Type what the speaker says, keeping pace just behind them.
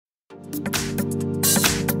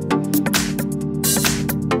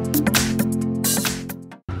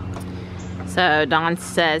So Don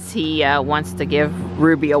says he wants to give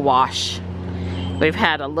Ruby a wash. We've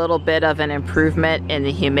had a little bit of an improvement in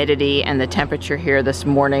the humidity and the temperature here this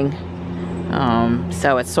morning.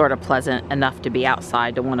 So it's sort of pleasant enough to be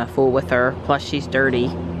outside to want to fool with her. Plus she's dirty.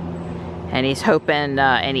 And he's hoping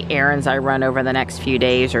any errands I run over the next few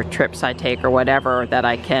days or trips I take or whatever that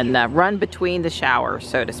I can run between the showers,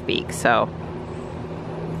 so to speak. So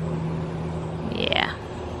yeah.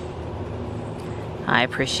 I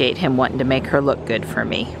appreciate him wanting to make her look good for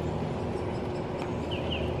me.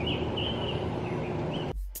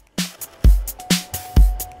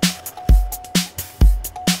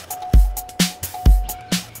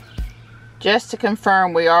 Just to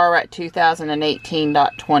confirm, we are at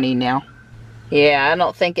 2018.20 now. Yeah, I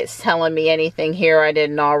don't think it's telling me anything here I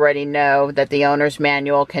didn't already know, that the owner's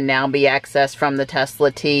manual can now be accessed from the Tesla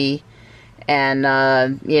T.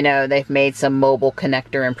 And, you know, they've made some mobile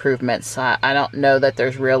connector improvements. I don't know that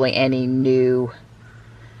there's really any new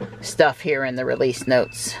stuff here in the release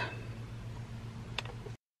notes.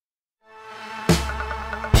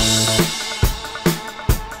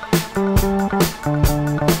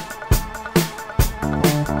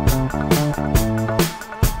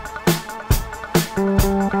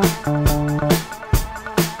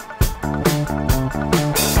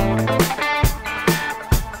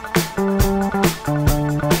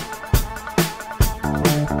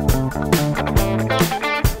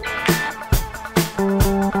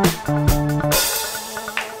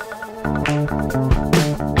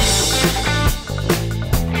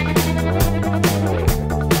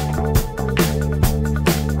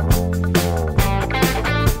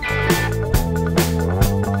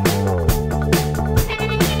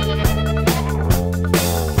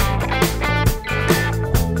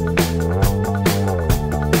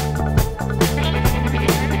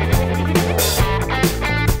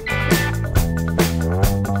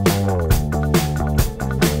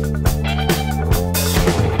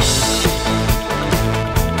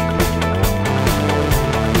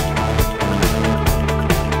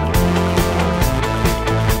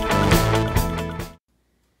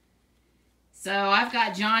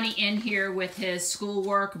 Johnny in here with his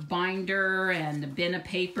schoolwork binder and the bin of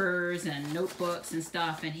papers and notebooks and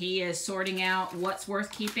stuff, and he is sorting out what's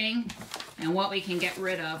worth keeping and what we can get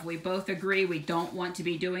rid of. We both agree we don't want to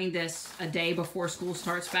be doing this a day before school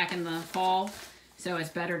starts back in the fall, so it's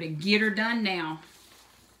better to get her done now.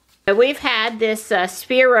 We've had this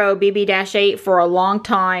Spiro BB-8 for a long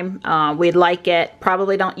time. We like it.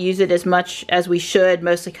 Probably don't use it as much as we should,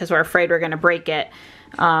 mostly because we're afraid we're going to break it.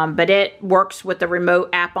 But it works with the remote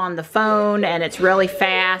app on the phone, and it's really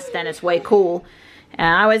fast, and it's way cool.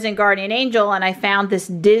 I was in Guardian Angel, and I found this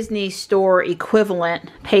Disney store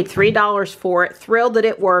equivalent, paid $3 for it, thrilled that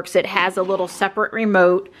it works. It has a little separate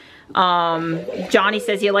remote. Johnny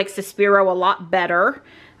says he likes the Spiro a lot better,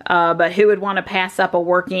 but who would want to pass up a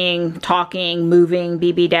working, talking, moving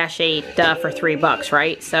BB-8 for $3,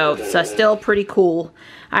 right? So it's still pretty cool.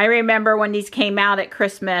 I remember when these came out at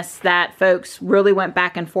Christmas that folks really went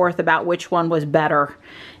back and forth about which one was better.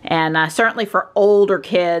 And certainly for older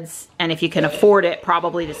kids, and if you can afford it,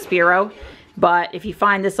 probably the Spiro. But if you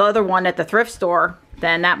find this other one at the thrift store,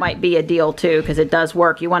 then that might be a deal too, because it does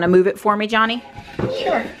work. You want to move it for me, Johnny?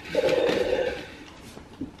 Sure.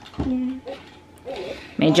 I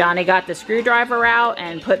mean, Johnny got the screwdriver out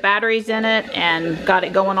and put batteries in it and got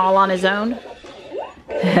it going all on his own.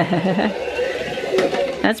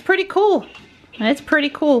 That's pretty cool. That's pretty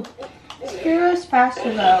cool. The Spiro's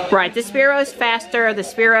faster though. Right, the Spiro's faster. The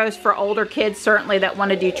Spiro's for older kids certainly that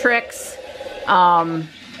want to do tricks.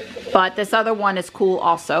 But this other one is cool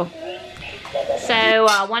also. So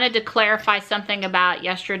I wanted to clarify something about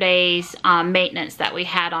yesterday's maintenance that we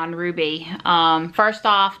had on Ruby. First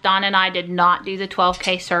off, Don and I did not do the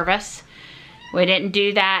 12K service. We didn't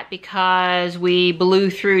do that because we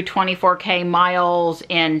blew through 24K miles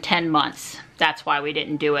in 10 months. That's why we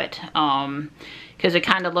didn't do it. Because we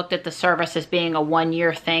kind of looked at the service as being a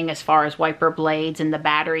one-year thing as far as wiper blades and the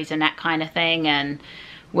batteries and that kind of thing. And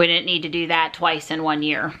we didn't need to do that twice in 1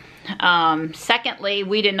 year. Secondly,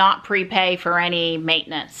 we did not prepay for any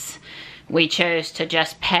maintenance. We chose to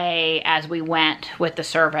just pay as we went with the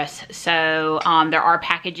service. So there are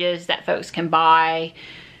packages that folks can buy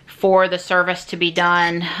for the service to be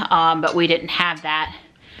done, but we didn't have that.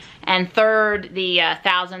 And third, the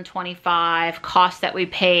 $1,025 cost that we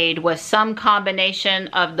paid was some combination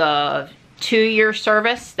of the 2-year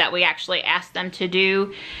service that we actually asked them to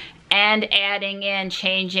do, and adding in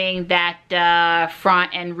changing that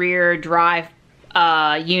front and rear drive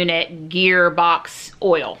unit gearbox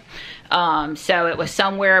oil. So it was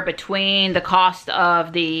somewhere between the cost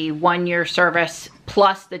of the 1-year service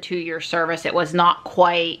plus the 2-year service. It was not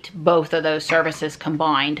quite both of those services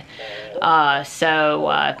combined.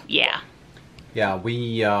 Yeah. Yeah,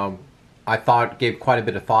 we, I thought, gave quite a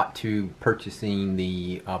bit of thought to purchasing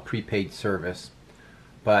the prepaid service.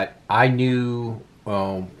 But I knew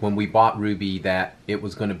when we bought Ruby that it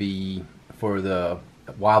was going to be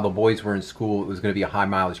while the boys were in school, it was going to be a high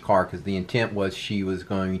mileage car, because the intent was she was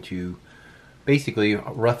going to basically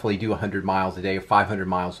roughly do 100 miles a day or 500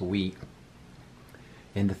 miles a week.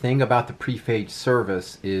 And the thing about the prepaid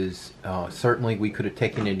service is certainly we could have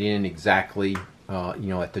taken it in exactly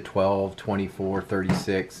at the 12, 24,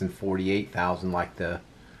 36, and 48,000 like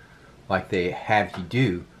they have you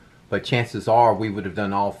do. But chances are we would have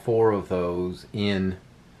done all 4 of those in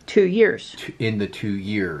 2 years. In the 2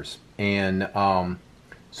 years. And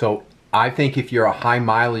so I think if you're a high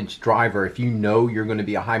mileage driver, if you know you're going to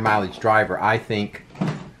be a high mileage driver, I think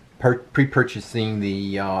pre-purchasing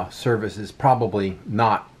the service is probably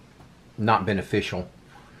not beneficial,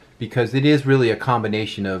 because it is really a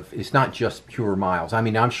combination of, it's not just pure miles. I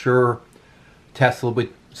mean, I'm sure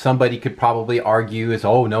somebody could probably argue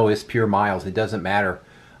oh no, it's pure miles, it doesn't matter.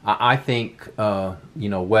 I think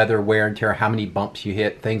weather, wear and tear, how many bumps you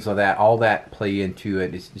hit, things like that, all that play into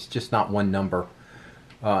it. It's just not one number.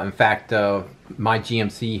 In fact, my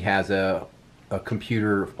GMC has a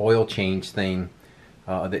computer oil change thing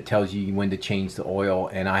that tells you when to change the oil,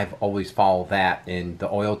 and I've always followed that, and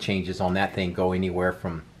the oil changes on that thing go anywhere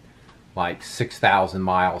from like 6,000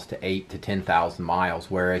 miles to 8,000 to 10,000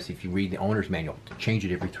 miles, whereas if you read the owner's manual, change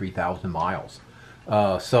it every 3,000 miles.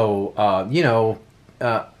 I'm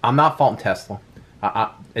not faulting Tesla.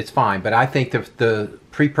 It's fine, but I think the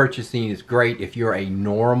pre-purchasing is great if you're a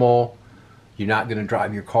normal, you're not going to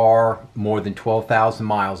drive your car more than 12,000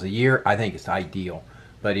 miles a year. I think it's ideal.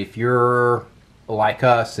 But if you're like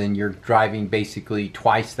us and you're driving basically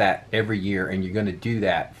twice that every year, and you're going to do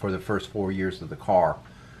that for the first 4 years of the car,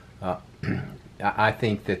 I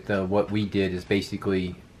think that what we did is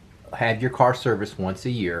basically have your car serviced once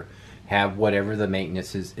a year, have whatever the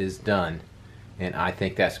maintenance is done. And I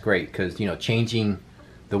think that's great, because changing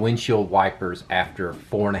the windshield wipers after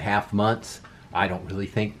 4.5 months, I don't really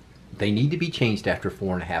think they need to be changed after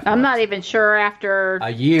 4.5 months. I'm not even sure after a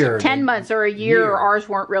year, 10 months or a year, ours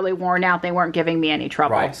weren't really worn out. They weren't giving me any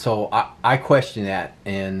trouble. Right. So I question that.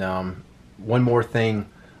 And one more thing,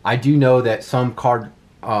 I do know that some car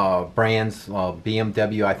brands,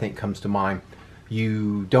 BMW I think comes to mind,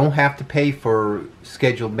 you don't have to pay for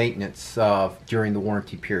scheduled maintenance during the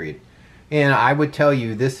warranty period. And I would tell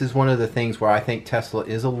you, this is one of the things where I think Tesla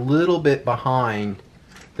is a little bit behind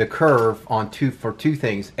the curve for two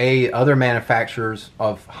things. A, other manufacturers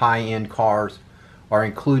of high-end cars are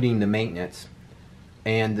including the maintenance.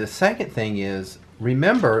 And the second thing is,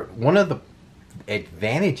 remember, one of the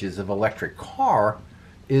advantages of electric car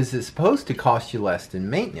is it's supposed to cost you less than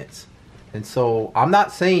maintenance. And so I'm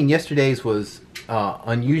not saying yesterday's was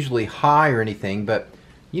unusually high or anything, but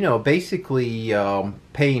basically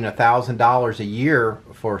paying $1,000 a year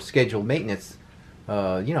for scheduled maintenance,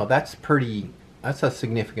 that's a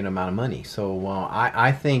significant amount of money. So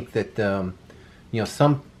I think that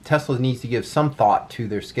some Tesla needs to give some thought to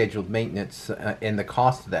their scheduled maintenance and the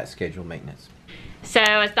cost of that scheduled maintenance. So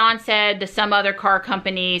as Don said, some other car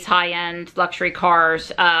companies, high-end luxury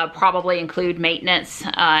cars, probably include maintenance,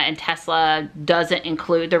 and Tesla doesn't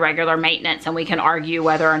include the regular maintenance, and we can argue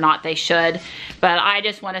whether or not they should. But I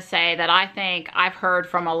just want to say that I think I've heard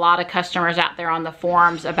from a lot of customers out there on the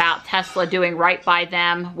forums about Tesla doing right by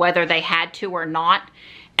them, whether they had to or not.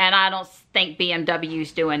 And I don't think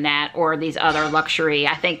BMW's doing that, or these other luxury.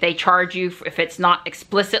 I think they charge you, if it's not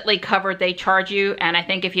explicitly covered, they charge you. And I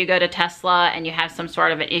think if you go to Tesla and you have some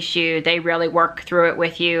sort of an issue, they really work through it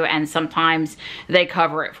with you, and sometimes they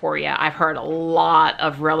cover it for you. I've heard a lot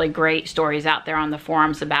of really great stories out there on the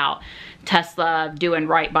forums about Tesla doing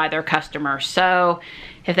right by their customers. So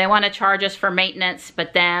if they want to charge us for maintenance,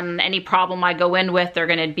 but then any problem I go in with, they're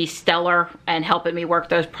going to be stellar and helping me work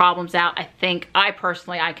those problems out, I think I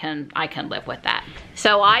can live with that.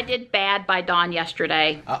 So I did bad by Don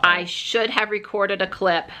yesterday. I should have recorded a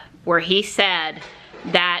clip where he said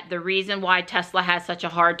that the reason why Tesla has such a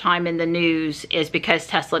hard time in the news is because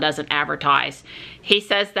Tesla doesn't advertise. He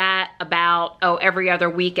says that about every other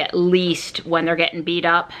week at least when they're getting beat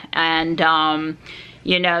up, and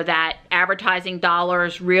that advertising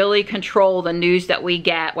dollars really control the news that we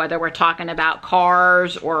get, whether we're talking about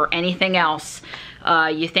cars or anything else.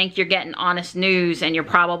 You think you're getting honest news, and you're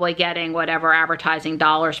probably getting whatever advertising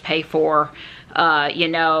dollars pay for. You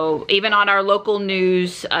know, even on our local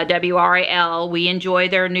news, WRAL, we enjoy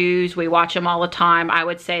their news. We watch them all the time. I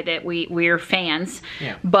would say that we're fans.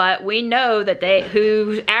 Yeah. But we know that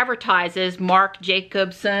who advertises, Mark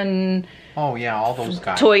Jacobson, Oh yeah, all those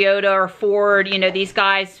guys. Toyota or Ford, you know, these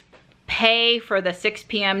guys pay for the 6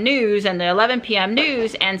 p.m. news and the 11 p.m.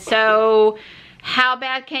 news, and so how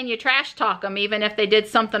bad can you trash talk them even if they did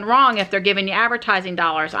something wrong if they're giving you advertising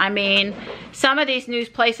dollars? I mean, some of these news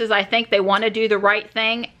places, I think they want to do the right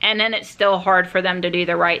thing, and then it's still hard for them to do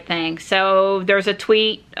the right thing. So there's a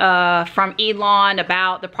tweet from Elon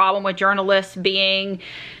about the problem with journalists being,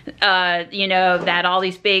 you know, that all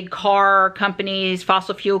these big car companies,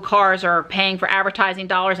 fossil fuel cars, are paying for advertising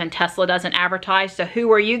dollars and Tesla doesn't advertise. So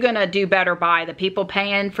who are you going to do better by? The people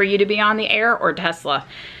paying for you to be on the air or Tesla?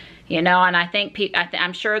 You know, and I think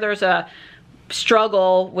I'm sure there's a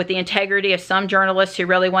struggle with the integrity of some journalists who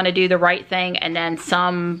really want to do the right thing, and then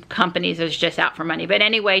some companies is just out for money. But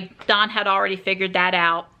anyway, Don had already figured that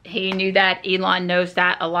out. He knew that. Elon knows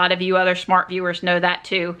that. A lot of you other smart viewers know that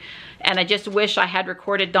too. And I just wish I had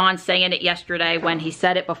recorded Don saying it yesterday when he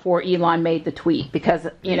said it before Elon made the tweet, because,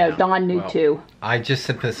 you know, Don knew too. I just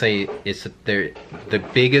simply say the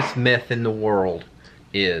biggest myth in the world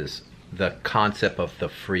is the concept of the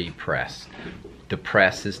free press. The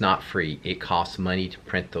press is not free. It costs money to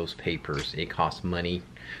print those papers. It costs money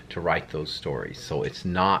to write those stories. So it's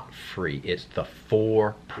not free. It's the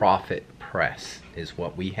for-profit press is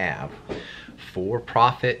what we have.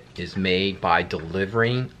 For-profit is made by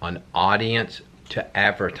delivering an audience to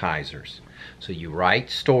advertisers. So you write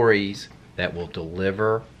stories that will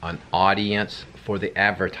deliver an audience for the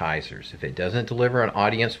advertisers. If it doesn't deliver an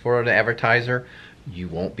audience for the advertiser, you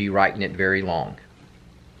won't be writing it very long.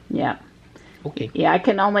 Yeah. Okay. Yeah, I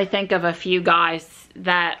can only think of a few guys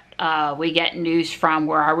that we get news from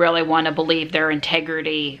where I really want to believe their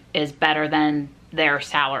integrity is better than their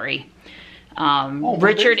salary.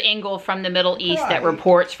 Richard Engel from the Middle East that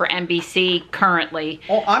reports for NBC currently,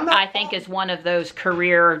 I think is one of those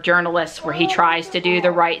career journalists where he tries to do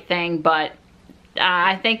the right thing, but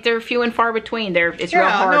I think they're few and far between. It's real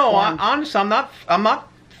hard. No, honestly, I'm not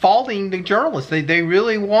faulting the journalists. They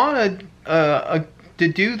really want to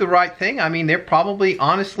do the right thing. I mean, they're probably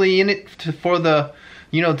honestly in it for the,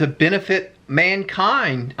 you know, to benefit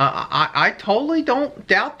mankind. I totally don't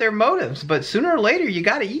doubt their motives, but sooner or later you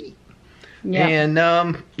got to eat. Yeah.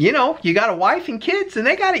 And you know, you got a wife and kids, and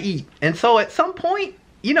they got to eat. And so at some point,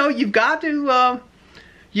 you know, you've got to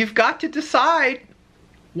decide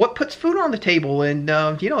what puts food on the table. And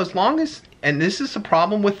you know, as long as, and this is a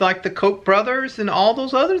problem with like the Koch brothers and all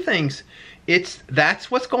those other things. That's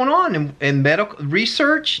what's going on in medical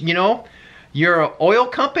research. You know, you're an oil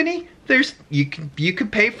company. You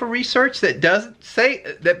could pay for research that doesn't say,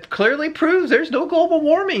 that clearly proves there's no global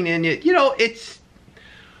warming, and you know, it's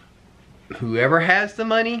whoever has the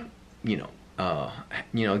money, you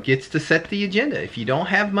know, gets to set the agenda. If you don't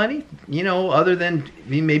have money, you know, other than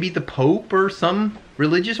maybe the Pope or some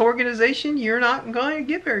religious organization, you're not going to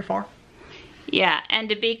get very far. Yeah, and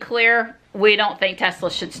to be clear, we don't think Tesla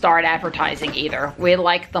should start advertising either. We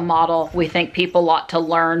like the model. We think people ought to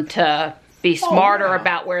learn to be smarter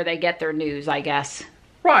about where they get their news, I guess.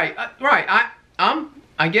 Right, right.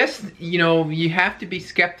 I guess, you know, you have to be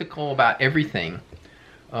skeptical about everything.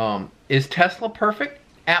 Is Tesla perfect?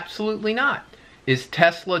 Absolutely not. Is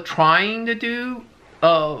Tesla trying to do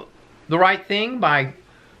the right thing by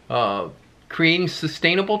creating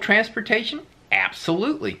sustainable transportation?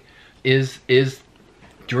 Absolutely. Is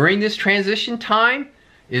during this transition time,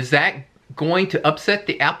 is that going to upset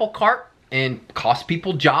the apple cart and cost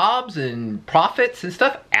people jobs and profits and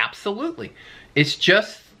stuff? Absolutely. It's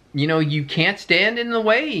just, you know, you can't stand in the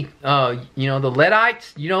way. You know, the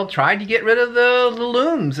Luddites, you know, tried to get rid of the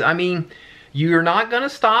looms. I mean, you're not going to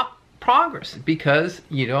stop progress because,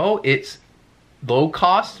 you know, it's low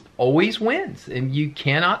cost always wins, and you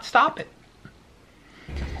cannot stop it.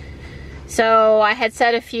 So I had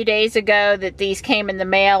said a few days ago that these came in the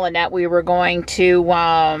mail and that we were going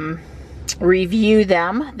to review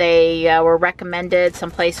them. They were recommended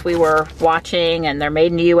someplace we were watching, and they're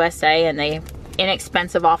made in the USA, and they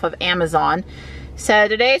inexpensive off of Amazon. So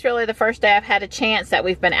today's really the first day I've had a chance that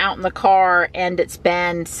we've been out in the car and it's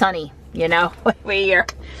been sunny. You know, we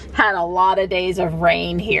had a lot of days of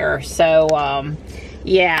rain here. So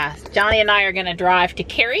yeah, Johnny and I are gonna drive to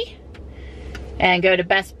Cary and go to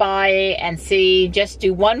Best Buy and just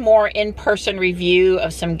do one more in-person review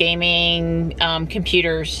of some gaming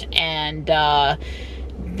computers. And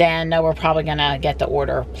then we're probably gonna get the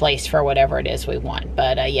order placed for whatever it is we want.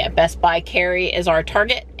 But yeah, Best Buy Cary is our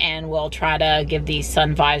target, and we'll try to give these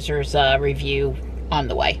sun visors a review on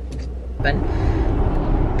the way.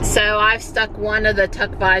 So I've stuck one of the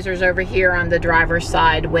tuck visors over here on the driver's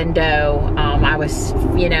side window. I was,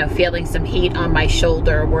 you know, feeling some heat on my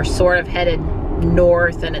shoulder. We're sort of headed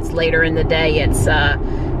north, and it's later in the day. It's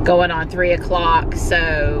going on 3 o'clock,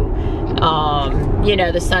 so you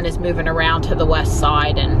know, the sun is moving around to the west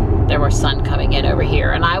side, and there was sun coming in over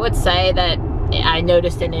here. And I would say that I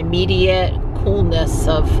noticed an immediate coolness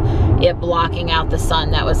of it blocking out the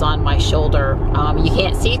sun that was on my shoulder. You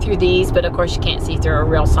can't see through these, but of course you can't see through a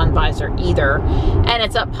real sun visor either. And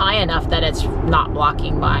it's up high enough that it's not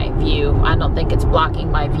blocking my view. I don't think it's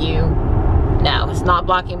blocking my view. No, it's not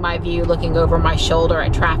blocking my view looking over my shoulder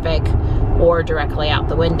at traffic or directly out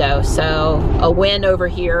the window. So a win over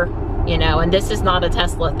here, you know, and this is not a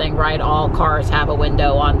Tesla thing, right? All cars have a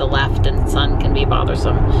window on the left, and sun can be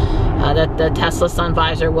bothersome. The Tesla sun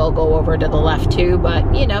visor will go over to the left too,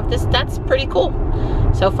 but you know, that's pretty cool.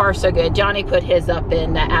 So far so good. Johnny put his up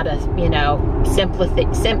in out of, you know,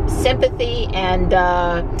 sympathy and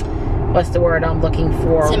what's the word I'm looking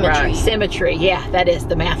for? Symmetry. Symmetry. Yeah, that is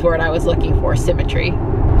the math word I was looking for, symmetry.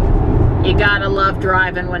 You gotta love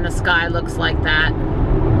driving when the sky looks like that.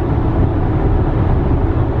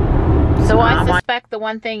 So I suspect the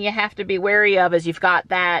one thing you have to be wary of is you've got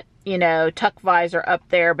that, you know, tuck visor up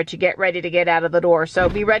there, but you get ready to get out of the door. So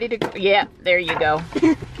be ready to, yeah, there you go.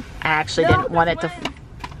 I actually didn't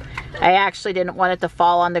want it to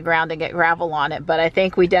fall on the ground and get gravel on it, but I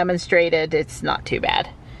think we demonstrated it's not too bad.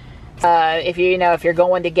 If you're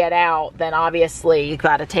going to get out, then obviously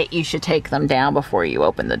you should take them down before you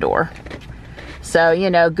open the door. So, you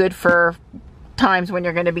know, good for times when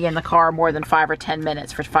you're going to be in the car more than 5 or 10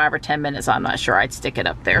 minutes. For 5 or 10 minutes, I'm not sure I'd stick it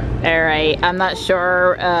up there. All right, I'm not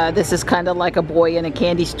sure. This is kind of like a boy in a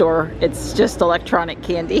candy store. It's just electronic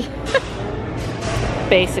candy.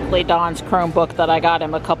 Basically Don's Chromebook that I got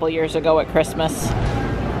him a couple years ago at Christmas.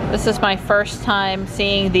 This is my first time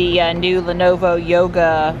seeing the new Lenovo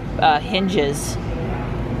Yoga hinges.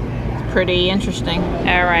 It's pretty interesting.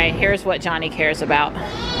 All right, here's what Johnny cares about.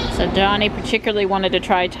 So Johnny particularly wanted to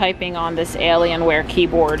try typing on this Alienware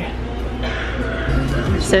keyboard.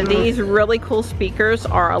 So these really cool speakers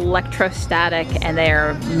are electrostatic, and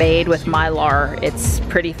they're made with Mylar. It's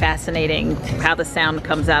pretty fascinating how the sound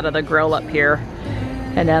comes out of the grill up here.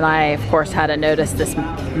 And then I, of course, had to notice this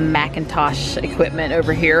Macintosh equipment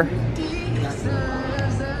over here.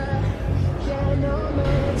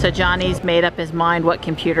 So Johnny's made up his mind what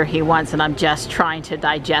computer he wants, and I'm just trying to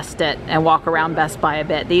digest it and walk around Best Buy a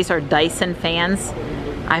bit. These are Dyson fans.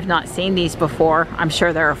 I've not seen these before. I'm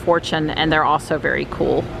sure they're a fortune, and they're also very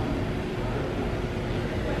cool.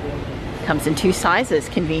 Comes in 2 sizes,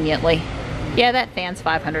 conveniently. Yeah, that fan's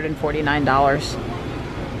 $549.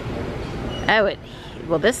 Oh,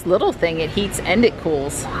 well, this little thing, it heats and it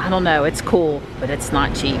cools. I don't know, it's cool, but it's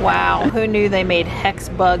not cheap. Wow, who knew they made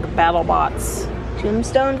Hexbug battle bots?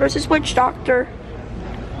 Tombstone versus Witch Doctor.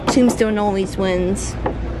 Tombstone always wins.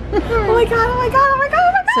 Oh my god, oh my god, oh my god,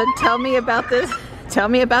 oh my god. So tell me about this. Tell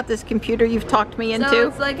me about this computer you've talked me into.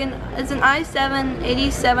 So it's an i7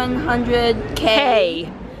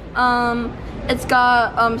 8700K. It's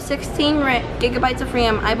got 16 gigabytes of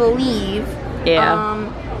RAM, I believe.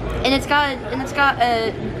 Yeah. And it's got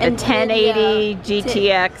a 1080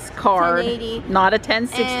 GTX card. 1080. Not a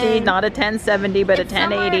 1060, And not a 1070, but a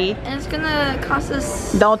 1080. And it's gonna cost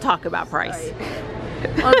us. Don't talk about price.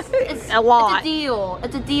 Well, it's a lot. It's a deal.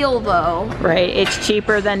 It's a deal, though. Right. It's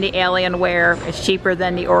cheaper than the Alienware. It's cheaper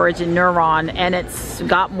than the Origin Neuron, and it's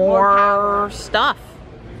got more stuff.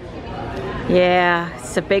 Yeah,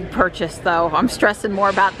 it's a big purchase, though. I'm stressing more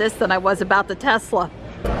about this than I was about the Tesla.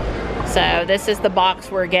 So this is the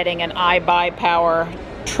box we're getting, an iBuyPower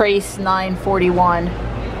Trace 941.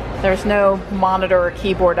 There's no monitor or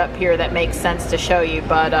keyboard up here that makes sense to show you,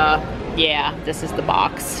 but yeah, this is the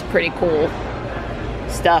box. Pretty cool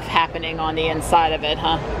stuff happening on the inside of it,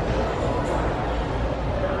 huh?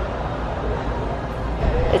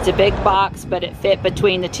 It's a big box, but it fit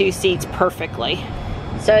between the 2 seats perfectly.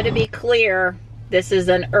 So to be clear, this is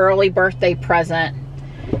an early birthday present.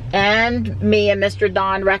 And me and Mr.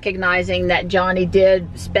 Don recognizing that Johnny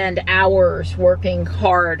did spend hours working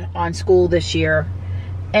hard on school this year.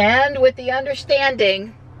 And with the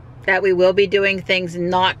understanding that we will be doing things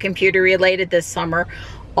not computer related this summer,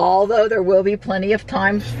 although there will be plenty of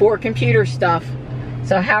time for computer stuff.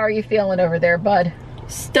 So how are you feeling over there, bud?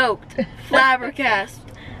 Stoked.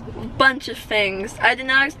 Flabbergasted. Bunch of things I did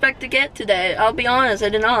not expect to get today. I'll be honest, I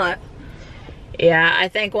did not. Yeah, I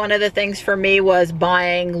think one of the things for me was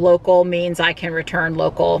buying local means I can return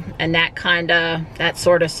local, and that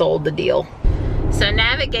sort of sold the deal. So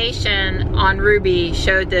navigation on Ruby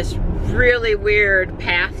showed this really weird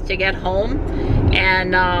path to get home,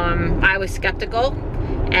 and I was skeptical.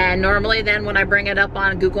 And normally then when I bring it up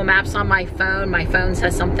on Google Maps on my phone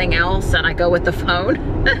says something else and I go with the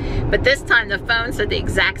phone. But this time the phone said the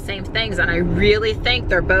exact same things, and I really think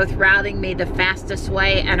they're both routing me the fastest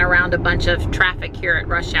way and around a bunch of traffic here at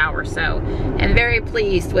rush hour. So I'm very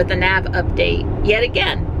pleased with the nav update yet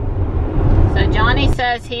again. So Johnny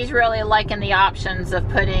says he's really liking the options of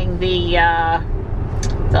putting the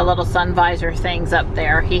little sun visor things up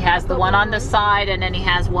there. He has the one on the side, and then he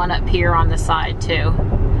has one up here on the side too.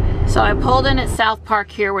 So I pulled in at South Park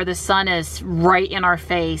here where the sun is right in our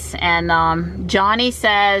face, and Johnny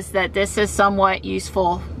says that this is somewhat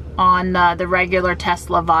useful on the regular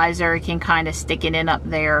Tesla visor. You can kind of stick it in up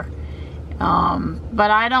there.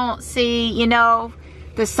 But I don't see, you know,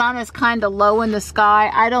 the sun is kind of low in the sky.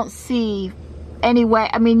 I don't see any way.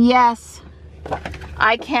 I mean, yes,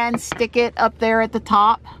 I can stick it up there at the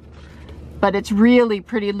top, but it's really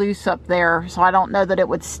pretty loose up there, so I don't know that it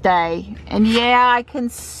would stay. And yeah, I can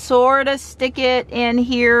sort of stick it in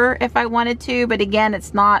here if I wanted to, but again,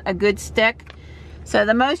 it's not a good stick. So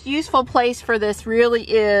the most useful place for this really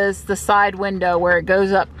is the side window, where it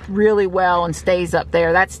goes up really well and stays up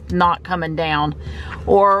there. That's not coming down.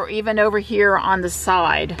 Or even over here on the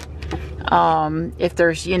side. If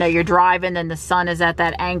there's, you know, you're driving and the sun is at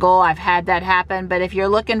that angle, I've had that happen. But if you're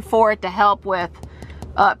looking for it to help with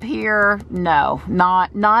up here, no,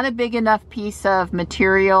 not a big enough piece of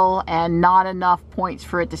material and not enough points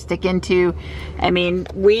for it to stick into. I mean,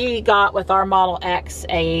 we got with our Model X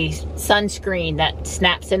a sunscreen that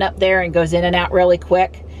snaps in up there and goes in and out really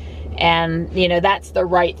quick, and you know, that's the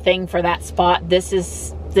right thing for that spot. This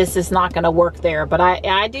is not going to work there. But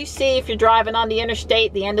I do see, if you're driving on the interstate,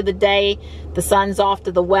 at the end of the day, the sun's off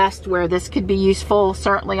to the west, where this could be useful.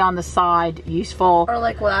 Certainly on the side, useful. Or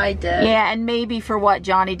like what I did. Yeah, and maybe for what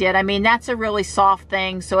Johnny did. I mean, that's a really soft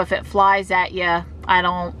thing, so if it flies at you,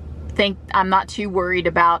 I'm not too worried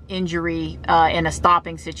about injury in a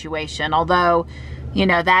stopping situation. Although, you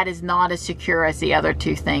know, that is not as secure as the other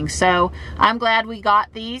two things. So I'm glad we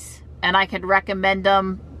got these, and I could recommend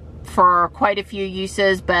them for quite a few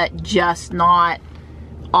uses, but just not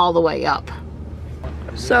all the way up.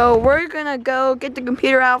 So we're gonna go get the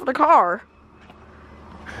computer out of the car.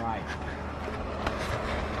 Right.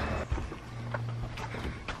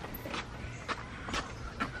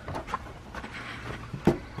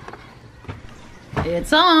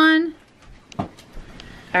 It's on. All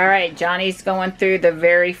right, Johnny's going through the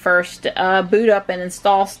very first boot up and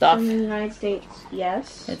install stuff. In the United States,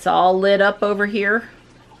 yes. It's all lit up over here.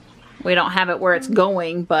 We don't have it where it's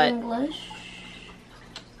going, but English.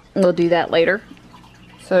 We'll do that later.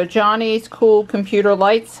 So Johnny's cool computer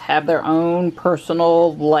lights have their own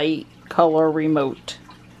personal light color remote.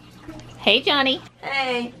 Hey, Johnny.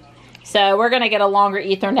 Hey. So we're going to get a longer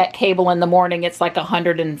Ethernet cable in the morning. It's like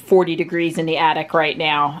 140 degrees in the attic right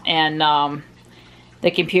now. And the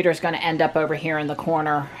computer's going to end up over here in the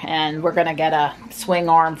corner. And we're going to get a swing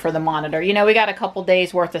arm for the monitor. You know, we got a couple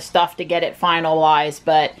days worth of stuff to get it finalized,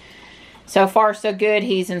 but so far so good.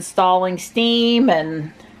 He's installing Steam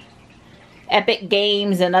and Epic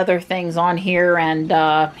Games and other things on here, and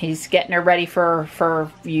he's getting her ready for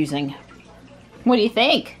using. What do you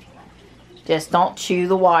think? Just don't chew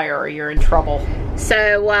the wire or you're in trouble.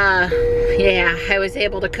 So yeah, I was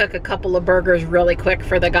able to cook a couple of burgers really quick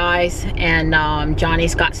for the guys, and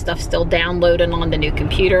Johnny's got stuff still downloading on the new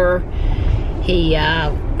computer.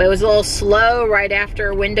 It was a little slow right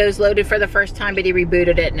after Windows loaded for the first time, but he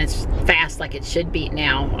rebooted it and it's fast like it should be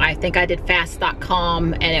now. I think I did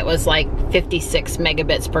fast.com and it was like 56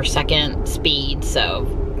 megabits per second speed. So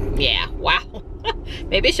yeah, wow.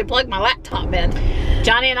 Maybe I should plug my laptop in.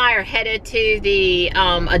 Johnny and I are headed to the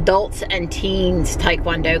adults and teens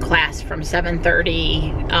Taekwondo class from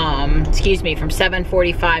 7:30, excuse me, from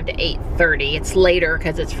 7:45 to 8:30. It's later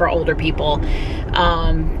because it's for older people.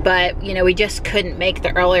 But, you know, we just couldn't make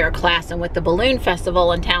the earlier class, and with the balloon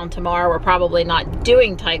festival in town tomorrow, we're probably not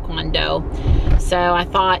doing Taekwondo. So I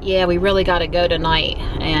thought, yeah, we really got to go tonight.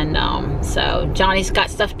 And so Johnny's got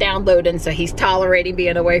stuff downloading, so he's tolerating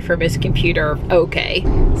being away from his computer okay.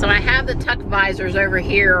 So I have the tuck visors over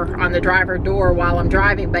here on the driver door while I'm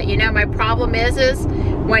driving, but you know, my problem is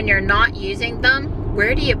when you're not using them,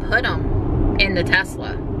 where do you put them in the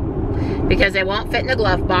Tesla? Because they won't fit in the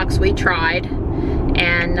glove box. We tried,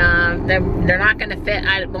 and they're not going to fit.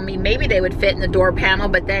 I mean, maybe they would fit in the door panel,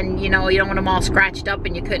 but then, you know, you don't want them all scratched up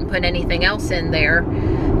and you couldn't put anything else in there.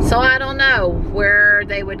 So I don't know where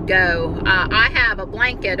they would go. I have a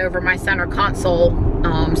blanket over my center console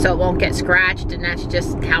so it won't get scratched, and that's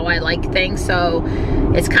just how I like things. So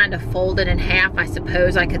it's kind of folded in half. I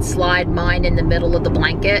suppose I could slide mine in the middle of the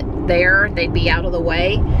blanket there. They'd be out of the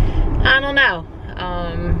way. I don't know.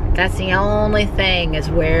 That's the only thing, is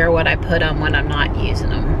where would I put them when I'm not using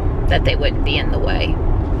them, that they wouldn't be in the way.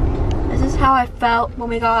 This is how I felt when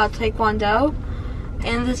we got out of Taekwondo.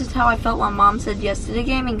 And this is how I felt when Mom said yes to the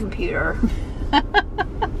gaming computer.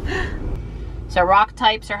 So rock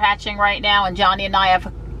types are hatching right now, and Johnny and I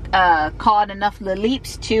have caught enough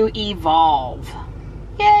Lilips to evolve.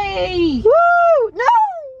 Yay! Woo! No!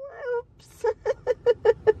 Oops.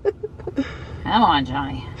 Come on,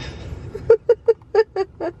 Johnny.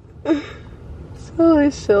 So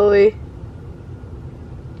silly.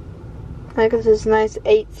 I guess it's nice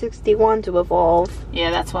 861 to evolve.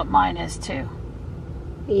 Yeah, that's what mine is too.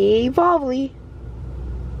 Evolvely.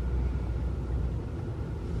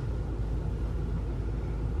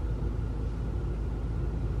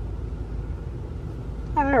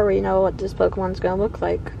 I already know what this Pokemon's gonna look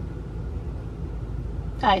like.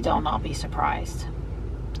 I don't, I'll be surprised.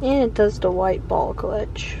 And it does the white ball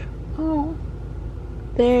glitch. Oh.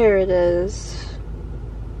 There it is.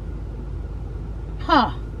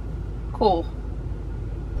 Huh. Cool.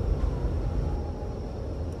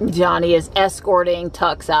 Johnny is escorting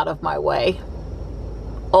Tux out of my way.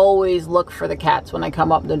 Always look for the cats when I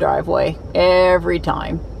come up the driveway. Every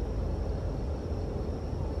time.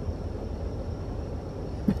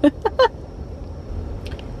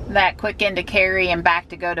 That quick into Cary and back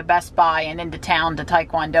to go to Best Buy and into town to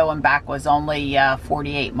Taekwondo and back was only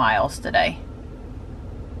 48 miles today.